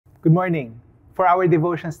Good morning. For our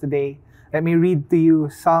devotions today, let me read to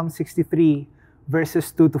you Psalm 63,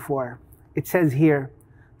 verses 2 to 4. It says here,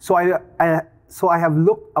 so I have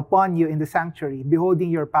looked upon you in the sanctuary,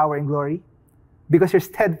 beholding your power and glory. Because your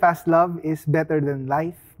steadfast love is better than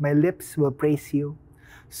life, my lips will praise you.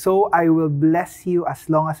 So I will bless you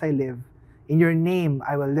as long as I live. In your name,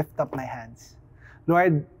 I will lift up my hands.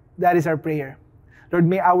 Lord, that is our prayer. Lord,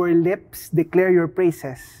 may our lips declare your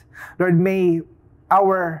praises. Lord, may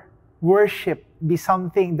our worship be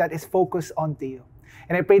something that is focused onto you.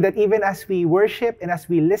 And I pray that even as we worship and as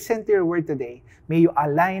we listen to your word today, may you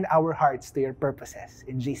align our hearts to your purposes.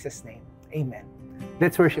 In Jesus' name, amen.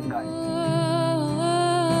 Let's worship God.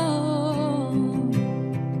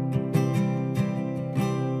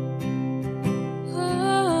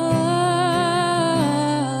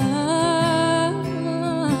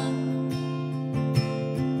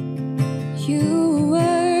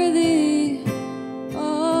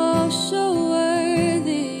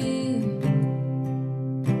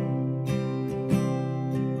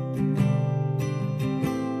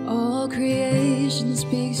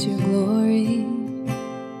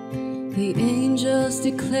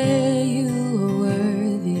 Declare you are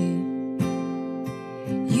worthy.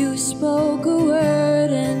 You spoke a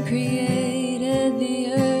word and created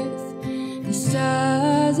the earth. The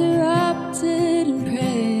stars erupted in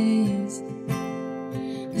praise.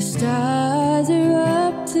 The stars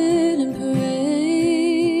erupted in praise.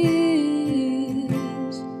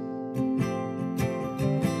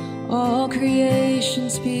 All creation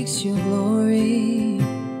speaks your glory.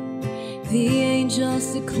 The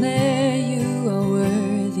angels declare you are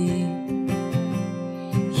worthy.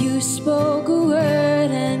 You spoke a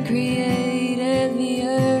word and created the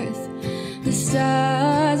earth. The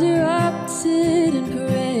stars erupted in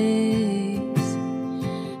praise.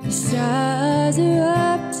 The stars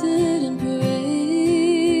erupted in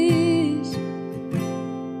praise.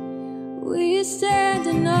 We stand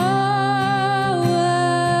in awe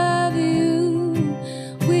of you.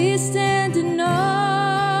 We stand in awe.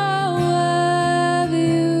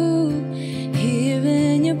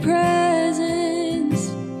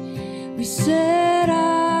 Set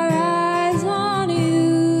our eyes on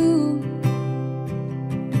you.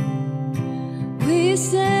 We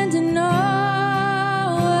stand in awe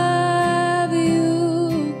of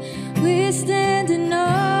you. We stand in awe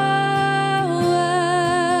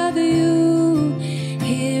of you.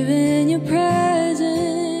 Here in your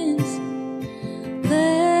presence,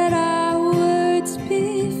 let our words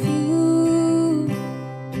be few.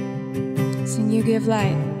 Sing, you give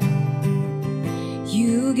light.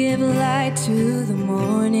 You give light to the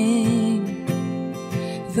morning.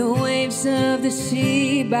 The waves of the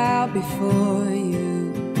sea bow before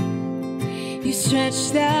you. You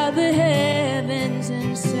stretched out the heavens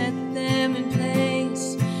and set them in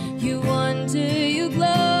place. You wonder, your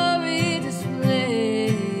glory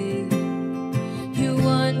display. You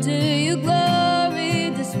wonder, your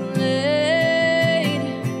glory displayed.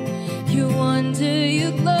 You wonder,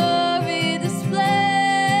 your glory displayed.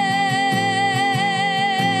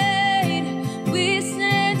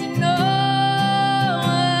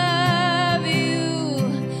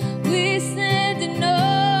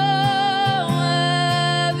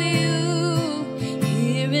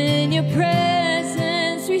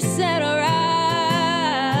 Presence, we set our eyes.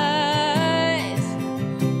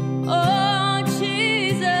 Oh,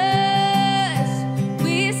 Jesus,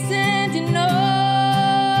 we stand in awe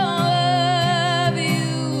of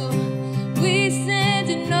you. We stand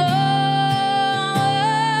in awe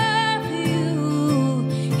of you.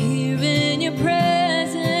 Here in your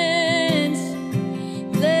presence,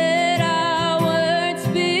 let our words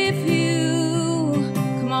be few.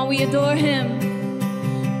 Come on, we adore him.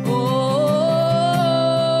 Oh,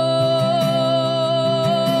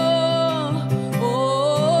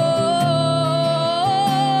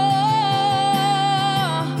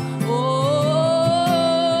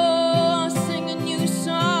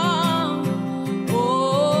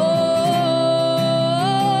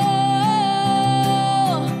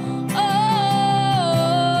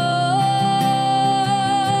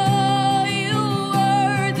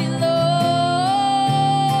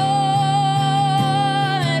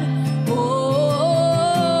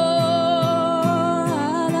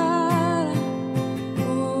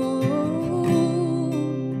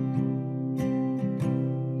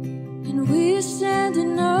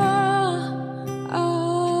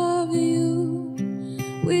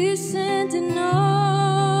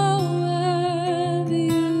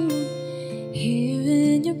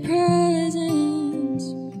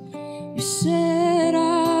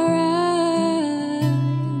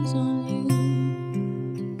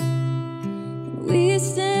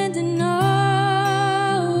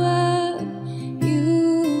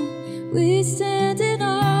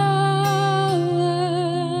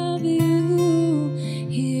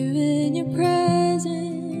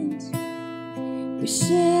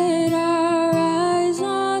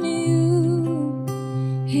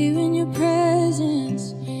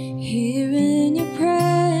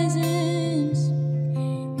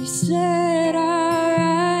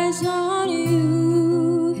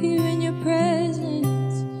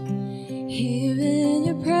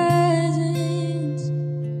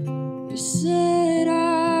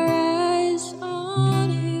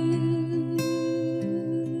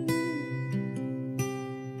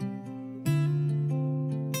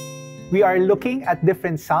 We are looking at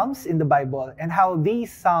different psalms in the Bible and how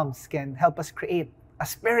these psalms can help us create a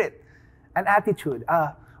spirit, an attitude,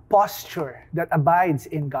 a posture that abides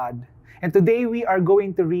in God. And today we are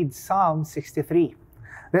going to read Psalm 63.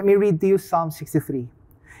 Let me read to you Psalm 63.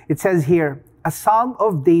 It says here, a psalm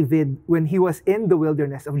of David when he was in the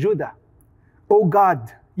wilderness of Judah. O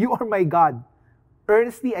God, you are my God.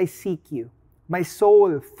 Earnestly I seek you. My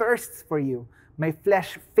soul thirsts for you. My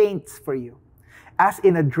flesh faints for you, as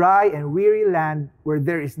in a dry and weary land where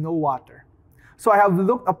there is no water. So I have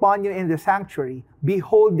looked upon you in the sanctuary,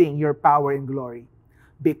 beholding your power and glory.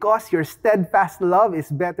 Because your steadfast love is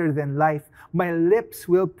better than life, my lips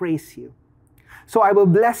will praise you. So I will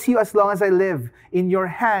bless you as long as I live. In your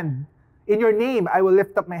name I will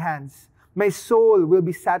lift up my hands. My soul will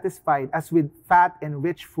be satisfied as with fat and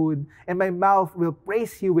rich food, and my mouth will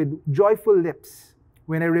praise you with joyful lips.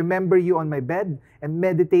 When I remember you on my bed and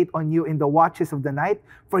meditate on you in the watches of the night,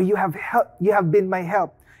 for you have been my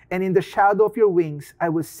help, and in the shadow of your wings I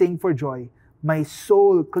will sing for joy. My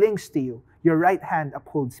soul clings to you, your right hand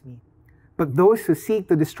upholds me. But those who seek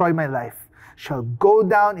to destroy my life shall go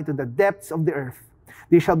down into the depths of the earth.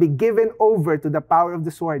 They shall be given over to the power of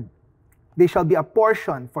the sword. They shall be a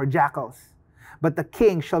portion for jackals. But the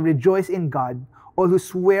king shall rejoice in God. All who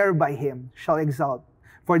swear by him shall exult.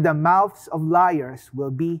 For the mouths of liars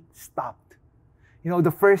will be stopped. You know,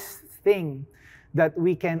 the first thing that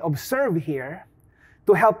we can observe here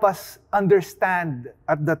to help us understand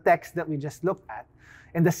at the text that we just looked at,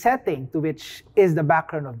 and the setting to which is the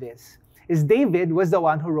background of this, is David was the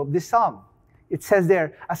one who wrote this psalm. It says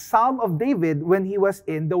there, a psalm of David when he was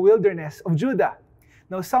in the wilderness of Judah.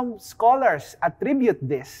 Now, some scholars attribute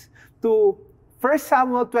this to 1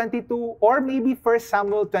 Samuel 22 or maybe 1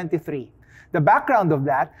 Samuel 23. The background of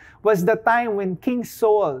that was the time when King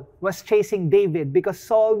Saul was chasing David because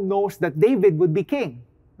Saul knows that David would be king.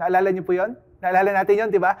 Naalala niyo po yun? Naalala natin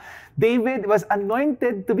yun, di ba? David was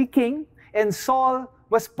anointed to be king and Saul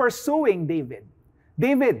was pursuing David.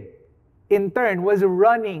 David, in turn, was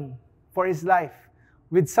running for his life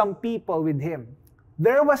with some people with him.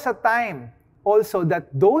 There was a time also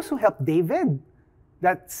that those who helped David,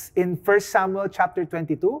 that's in 1 Samuel chapter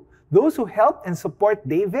 22, those who helped and support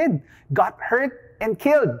David got hurt and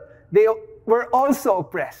killed. They were also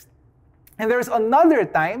oppressed. And there's another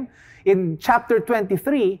time in chapter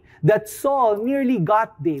 23 that Saul nearly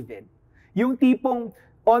got David. Yung tipong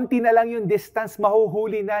onti na lang yung distance,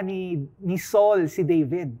 mahuhuli na ni Saul si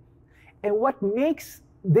David. And what makes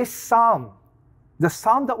this psalm, the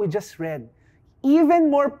psalm that we just read, even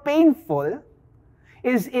more painful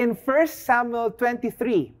is in 1 Samuel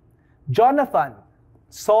 23. Jonathan,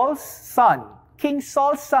 Saul's son, King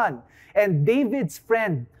Saul's son, and David's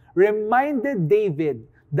friend reminded David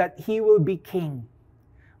that he will be king.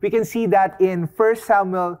 We can see that in 1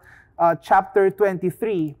 Samuel chapter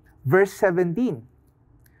 23, verse 17.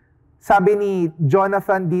 Sabi ni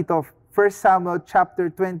Jonathan dito, 1 Samuel chapter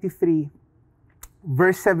 23,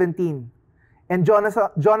 verse 17. And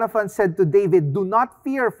Jonathan said to David, do not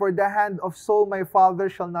fear, for the hand of Saul my father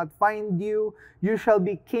shall not find you. You shall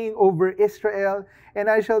be king over Israel, and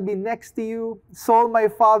I shall be next to you. Saul my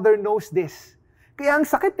father knows this. Kaya ang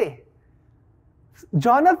sakit eh.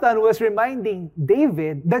 Jonathan was reminding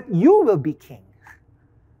David that you will be king.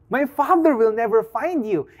 My father will never find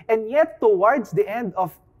you. And yet, towards the end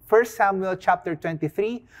of 1 Samuel chapter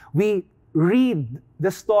 23, we read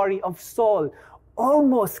the story of Saul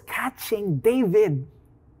almost catching David.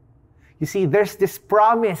 You see, there's this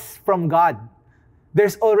promise from God.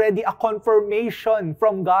 There's already a confirmation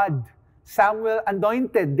from God. Samuel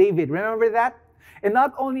anointed David. Remember that? And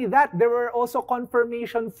not only that, there were also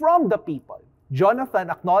confirmation from the people.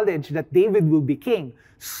 Jonathan acknowledged that David will be king.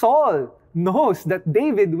 Saul knows that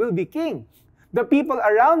David will be king. The people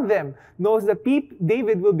around them knows that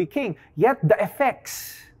David will be king. Yet the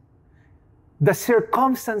effects, the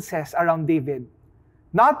circumstances around David,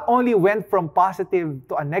 not only went from positive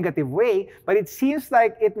to a negative way, but it seems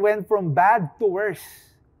like it went from bad to worse.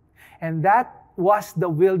 And that was the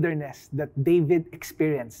wilderness that David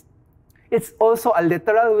experienced. It's also a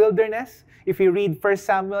literal wilderness. If you read 1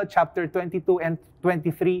 Samuel chapter 22 and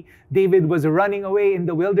 23, David was running away in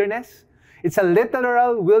the wilderness. It's a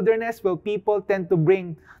literal wilderness where people tend to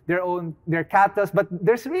bring their cattle, but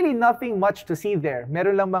there's really nothing much to see there.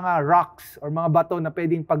 Meron lang mga rocks or mga bato na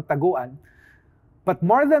pwedeng pagtaguan. But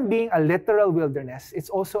more than being a literal wilderness, it's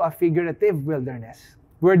also a figurative wilderness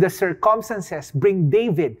where the circumstances bring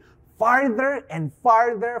David farther and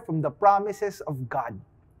farther from the promises of God.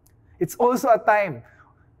 It's also a time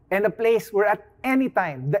and a place where at any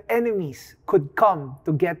time the enemies could come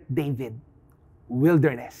to get David.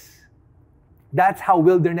 Wilderness. That's how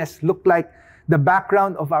wilderness looked like the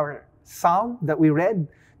background of our psalm that we read.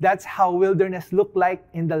 That's how wilderness looked like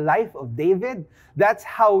in the life of David. That's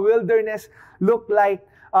how wilderness looked like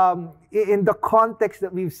in the context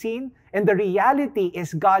that we've seen. And the reality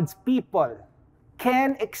is God's people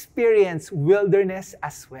can experience wilderness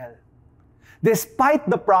as well. Despite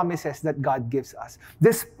the promises that God gives us,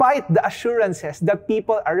 despite the assurances that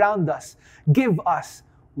people around us give us,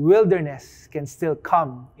 wilderness can still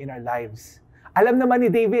come in our lives. Alam naman ni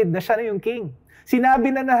David na siya na yung king.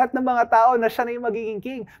 Sinabi na lahat ng mga tao na siya na yung magiging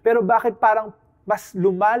king. Pero bakit parang mas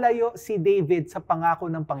lumalayo si David sa pangako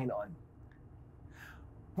ng Panginoon?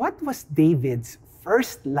 What was David's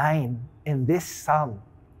first line in this psalm?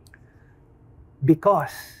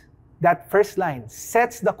 Because that first line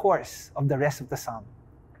sets the course of the rest of the psalm.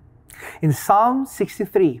 In Psalm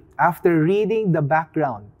 63, after reading the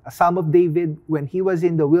background, a psalm of David when he was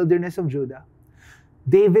in the wilderness of Judah,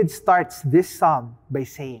 David starts this psalm by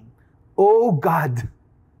saying, "O God,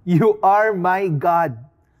 you are my God.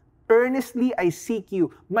 Earnestly I seek you.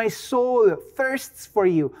 My soul thirsts for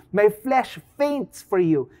you. My flesh faints for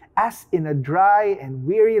you, as in a dry and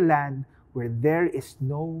weary land where there is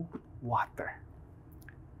no water."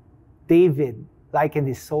 David likened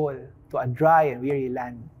his soul to a dry and weary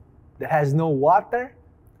land that has no water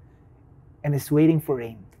and is waiting for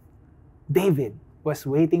rain. David was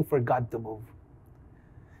waiting for God to move.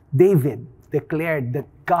 David declared that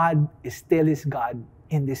God is still his God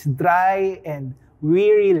in this dry and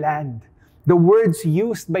weary land. The words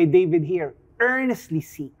used by David here, earnestly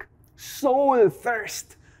seek, soul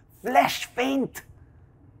thirst, flesh faint.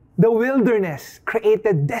 The wilderness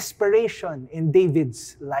created desperation in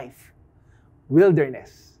David's life.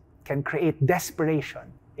 Wilderness can create desperation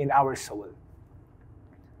in our soul.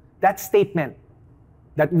 That statement,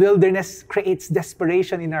 that wilderness creates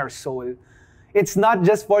desperation in our soul, it's not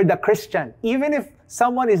just for the Christian. Even if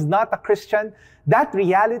someone is not a Christian, that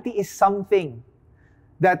reality is something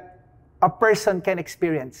that a person can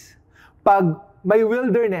experience. Pag may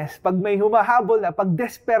wilderness, pag may humahabol na, pag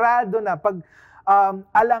desperado na, pag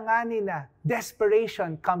alanganin na,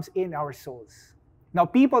 desperation comes in our souls. Now,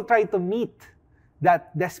 people try to meet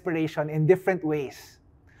that desperation in different ways.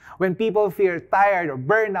 When people feel tired or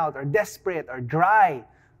burnout or desperate or dry,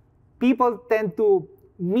 people tend to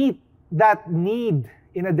meet that need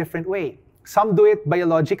in a different way. Some do it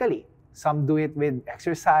biologically. Some do it with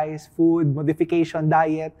exercise, food, modification,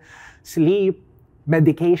 diet, sleep,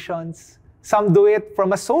 medications. Some do it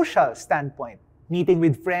from a social standpoint, meeting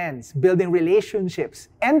with friends, building relationships,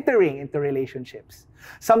 entering into relationships.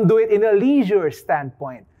 Some do it in a leisure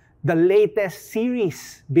standpoint. The latest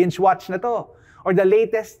series, binge watch na to, or the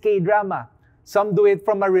latest K-drama. Some do it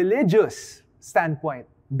from a religious standpoint,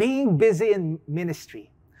 being busy in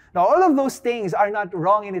ministry. Now, all of those things are not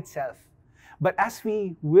wrong in itself. But as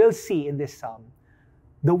we will see in this psalm,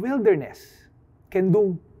 the wilderness can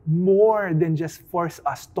do more than just force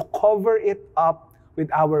us to cover it up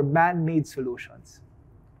with our man-made solutions.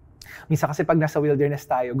 Minsan kasi pag nasa wilderness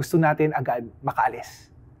tayo, gusto natin agad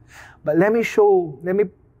makaalis. But let me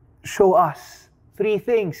show us 3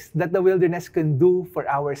 things that the wilderness can do for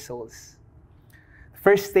our souls.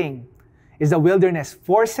 First thing is the wilderness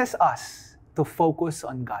forces us to focus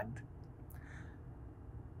on God.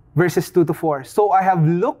 Verses 2-4. "So I have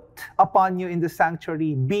looked upon you in the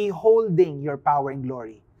sanctuary, beholding your power and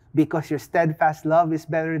glory. Because your steadfast love is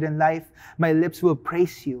better than life, my lips will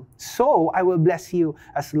praise you. So I will bless you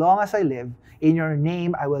as long as I live. In your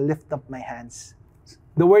name I will lift up my hands."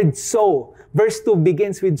 The word "so," verse 2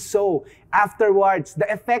 begins with "so." Afterwards,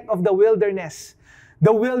 the effect of the wilderness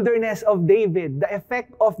of David, the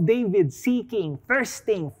effect of David seeking,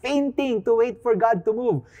 thirsting, fainting to wait for God to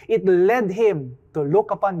move, it led him to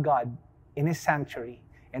look upon God in his sanctuary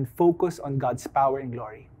and focus on God's power and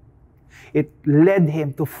glory. It led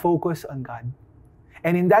him to focus on God.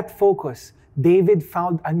 And in that focus, David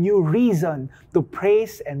found a new reason to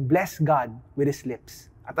praise and bless God with his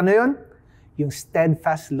lips. At ano yun? Yung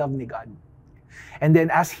steadfast love ni God. And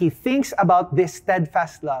then as he thinks about this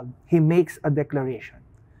steadfast love, he makes a declaration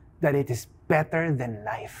that it is better than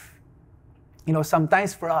life. You know,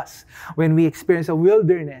 sometimes for us, when we experience a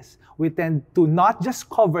wilderness, we tend to not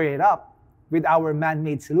just cover it up with our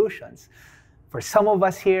man-made solutions. For some of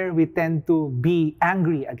us here, we tend to be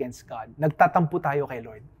angry against God. Nagtatampo tayo kay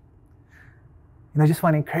Lord. And I just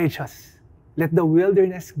want to encourage us. Let the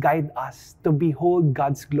wilderness guide us to behold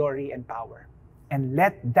God's glory and power. And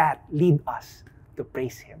let that lead us to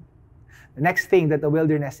praise Him. The next thing that the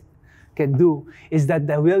wilderness can do is that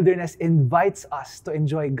the wilderness invites us to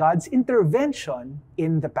enjoy God's intervention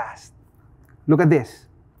in the past. Look at this.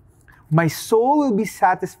 My soul will be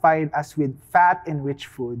satisfied as with fat and rich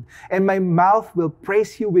food, and my mouth will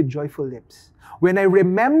praise you with joyful lips. When I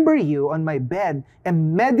remember you on my bed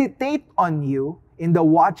and meditate on you in the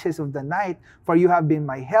watches of the night, for you have been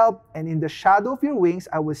my help, and in the shadow of your wings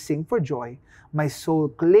I will sing for joy. My soul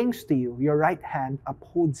clings to you, your right hand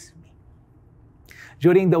upholds me.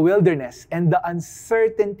 During the wilderness and the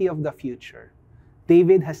uncertainty of the future,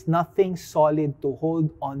 David has nothing solid to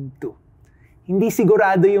hold on to. Hindi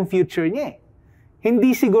sigurado yung future niya eh.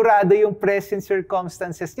 Hindi sigurado yung present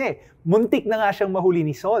circumstances niya eh. Muntik na nga siyang mahuli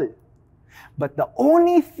ni Saul. But the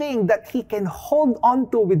only thing that he can hold on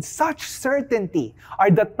to with such certainty are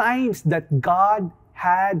the times that God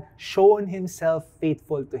had shown himself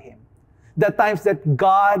faithful to him. The times that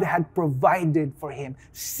God had provided for him,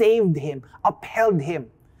 saved him, upheld him.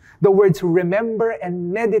 The words remember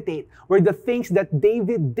and meditate were the things that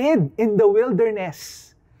David did in the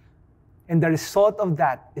wilderness. And the result of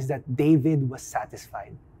that is that David was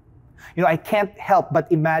satisfied. You know, I can't help but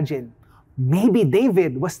imagine, maybe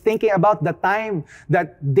David was thinking about the time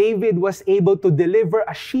that David was able to deliver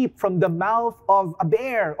a sheep from the mouth of a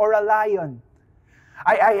bear or a lion.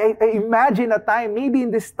 I imagine a time, maybe in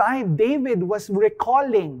this time, David was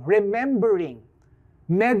recalling, remembering,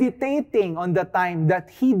 meditating on the time that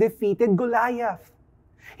he defeated Goliath.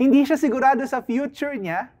 Hindi siya sigurado sa future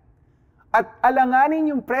niya at alanganin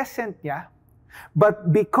yung present niya, but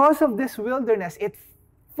because of this wilderness, it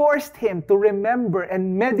forced him to remember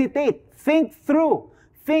and meditate, think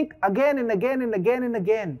again and again and again and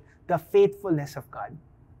again the faithfulness of God.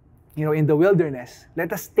 You know, in the wilderness,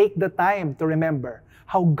 let us take the time to remember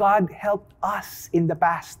how God helped us in the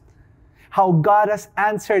past, how God has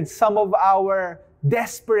answered some of our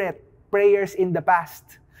desperate prayers in the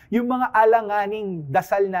past, yung mga alanganing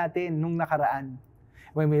dasal natin nung nakaraan.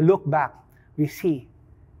 When we look back, we see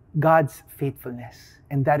God's faithfulness,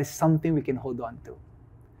 and that is something we can hold on to.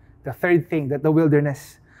 The third thing that the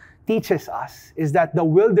wilderness teaches us is that the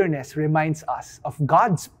wilderness reminds us of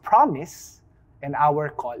God's promise and our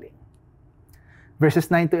calling.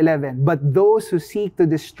 Verses 9 to 11, but those who seek to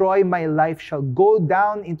destroy my life shall go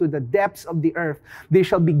down into the depths of the earth. They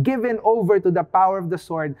shall be given over to the power of the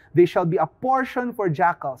sword. They shall be a portion for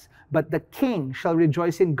jackals. But the king shall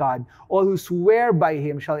rejoice in God. All who swear by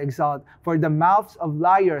him shall exult, for the mouths of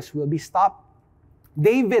liars will be stopped.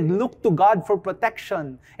 David looked to God for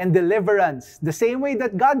protection and deliverance, the same way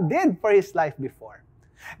that God did for his life before.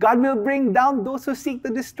 God will bring down those who seek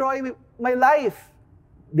to destroy my life,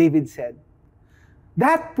 David said.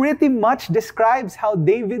 That pretty much describes how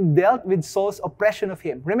David dealt with Saul's oppression of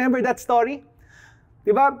him. Remember that story?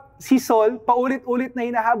 Diba? Si Saul, paulit-ulit na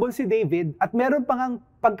hinahabol si David at meron pang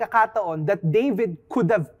pagkakataon that David could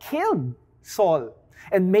have killed Saul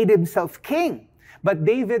and made himself king. But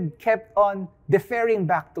David kept on deferring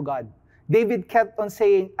back to God. David kept on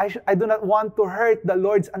saying, I do not want to hurt the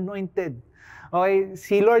Lord's anointed. Okay?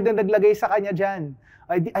 Si Lord na naglagay sa kanya dyan.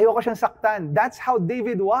 Ayoko siyang saktan. That's how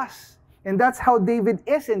David was. And that's how David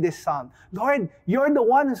is in this psalm. Lord, you're the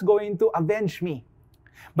one who's going to avenge me.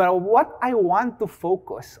 But what I want to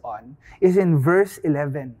focus on is in verse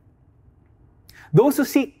 11. Those who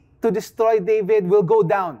seek to destroy David will go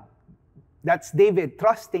down. That's David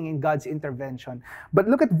trusting in God's intervention. But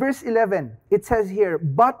look at verse 11. It says here,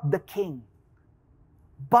 but the king.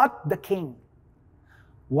 But the king.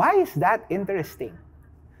 Why is that interesting?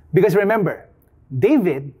 Because remember,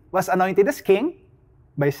 David was anointed as king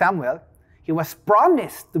by Samuel. He was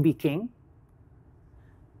promised to be king.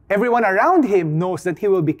 Everyone around him knows that he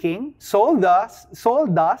will be king. Saul does,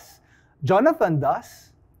 Jonathan does,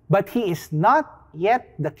 but he is not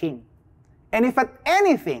yet the king. And if at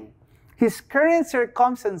anything, his current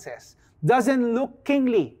circumstances doesn't look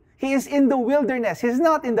kingly, he is in the wilderness, he's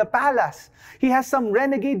not in the palace. He has some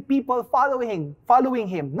renegade people following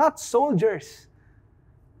him, not soldiers.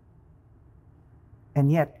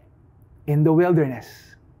 And yet, in the wilderness,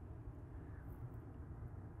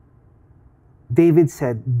 David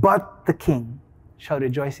said, but the king shall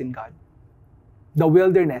rejoice in God. The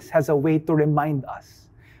wilderness has a way to remind us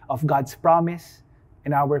of God's promise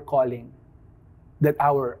and our calling that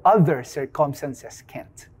our other circumstances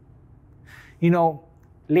can't. You know,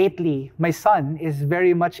 lately, my son is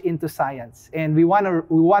very much into science, and we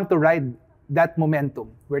want to ride that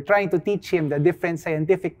momentum. We're trying to teach him the different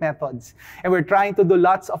scientific methods, and we're trying to do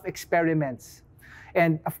lots of experiments.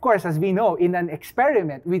 And of course, as we know, in an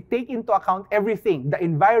experiment, we take into account everything, the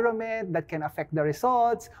environment that can affect the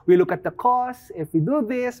results. We look at the cause. If we do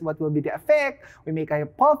this, what will be the effect? We make a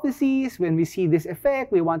hypothesis. When we see this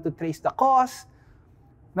effect, we want to trace the cause.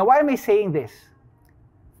 Now, why am I saying this?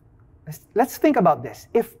 Let's think about this.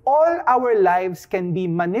 If all our lives can be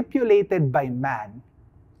manipulated by man,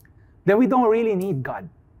 then we don't really need God.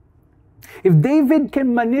 If David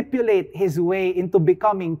can manipulate his way into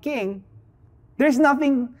becoming king, there's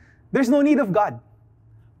no need of God.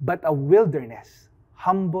 But a wilderness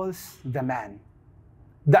humbles the man.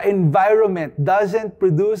 The environment doesn't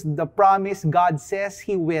produce the promise God says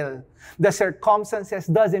He will. The circumstances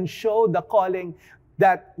doesn't show the calling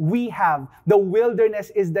that we have. The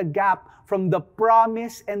wilderness is the gap from the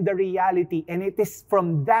promise and the reality. And it is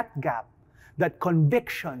from that gap that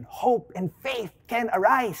conviction, hope, and faith can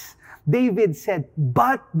arise. David said,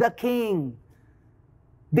 but the king.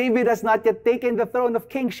 David has not yet taken the throne of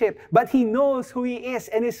kingship, but he knows who he is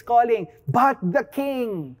and his calling. But the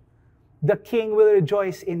king will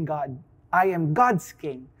rejoice in God. I am God's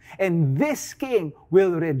king, and this king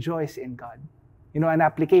will rejoice in God. An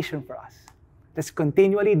application for us. Let's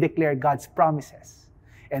continually declare God's promises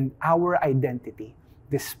and our identity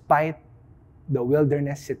despite the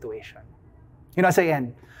wilderness situation. Sa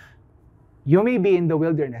end, you may be in the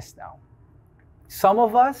wilderness now. Some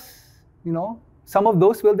of us, some of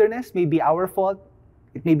those wilderness may be our fault.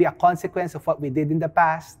 It may be a consequence of what we did in the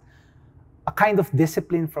past, a kind of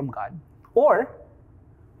discipline from God. Or,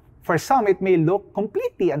 for some, it may look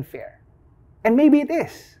completely unfair. And maybe it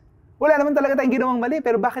is. Wala naman talaga tayong ginawang mali,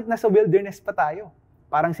 pero bakit nasa wilderness pa tayo?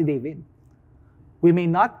 Parang si David. We may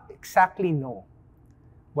not exactly know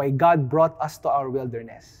why God brought us to our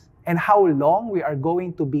wilderness and how long we are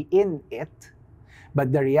going to be in it,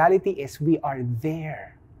 but the reality is we are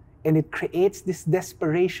there, and it creates this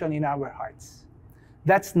desperation in our hearts.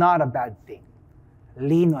 That's not a bad thing.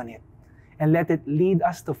 Lean on it, and let it lead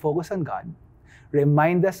us to focus on God,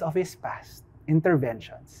 remind us of His past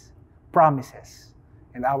interventions, promises,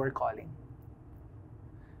 and our calling.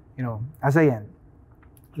 As I end,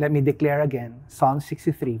 let me declare again Psalm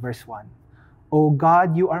 63, verse 1. O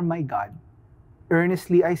God, you are my God.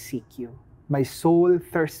 Earnestly I seek you. My soul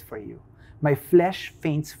thirsts for you. My flesh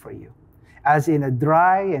faints for you, as in a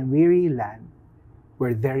dry and weary land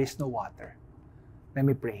where there is no water. Let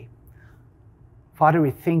me pray. Father,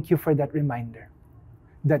 we thank you for that reminder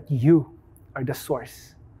that you are the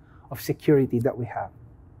source of security that we have.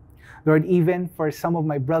 Lord, even for some of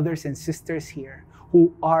my brothers and sisters here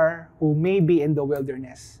who may be in the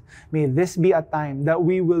wilderness, may this be a time that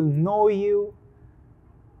we will know you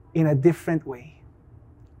in a different way.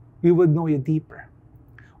 We would know you deeper.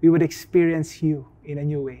 We would experience you in a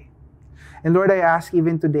new way. And Lord, I ask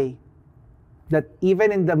even today that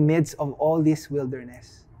even in the midst of all this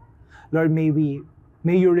wilderness, Lord, may you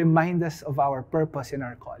remind us of our purpose and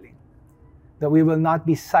our calling. That we will not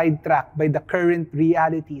be sidetracked by the current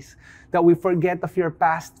realities, that we forget of your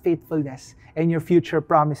past faithfulness and your future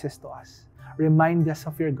promises to us. Remind us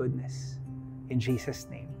of your goodness. In Jesus'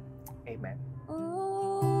 name, amen.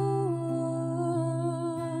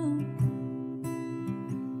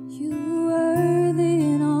 You are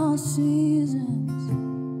worthy in all seasons.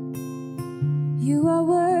 You are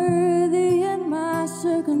worthy in my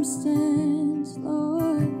circumstance,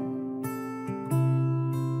 Lord.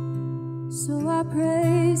 So I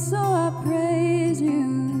praise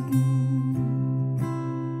you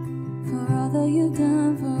for all that you've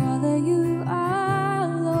done, for all that you are,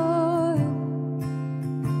 Lord.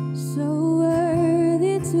 So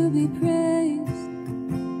worthy to be praised.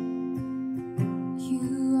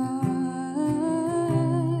 You are.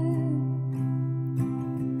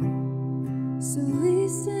 So we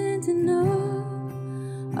stand in awe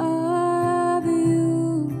of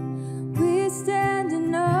you. We stand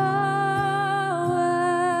in awe.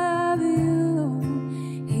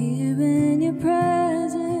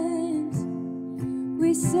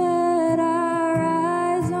 We set our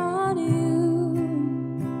eyes on you.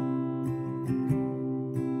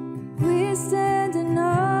 We stand in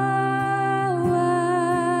awe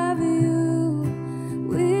of you.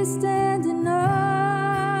 We stand in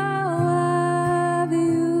awe of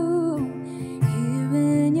you. Here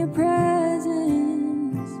in your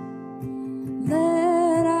presence,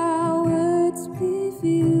 let our words be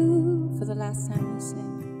few. For the last time we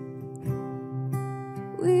sing.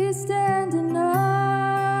 We stand in awe.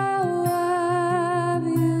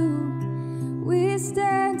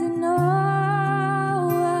 Stand in awe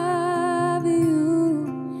of you.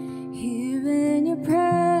 Here in your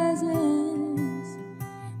presence,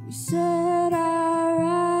 we set our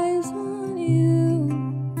eyes on you.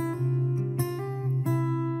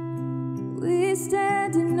 We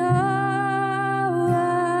stand in awe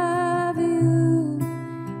of you.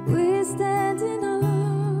 We stand in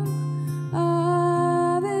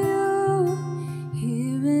awe of you.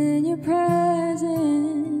 Here in your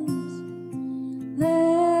presence,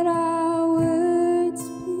 let our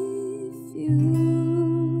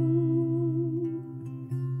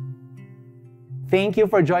thank you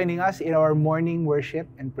for joining us in our morning worship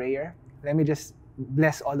and prayer. Let me just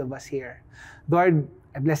bless all of us here. Lord,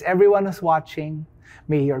 I bless everyone who's watching.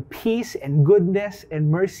 May your peace and goodness and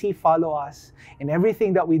mercy follow us in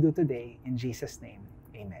everything that we do today. In Jesus' name.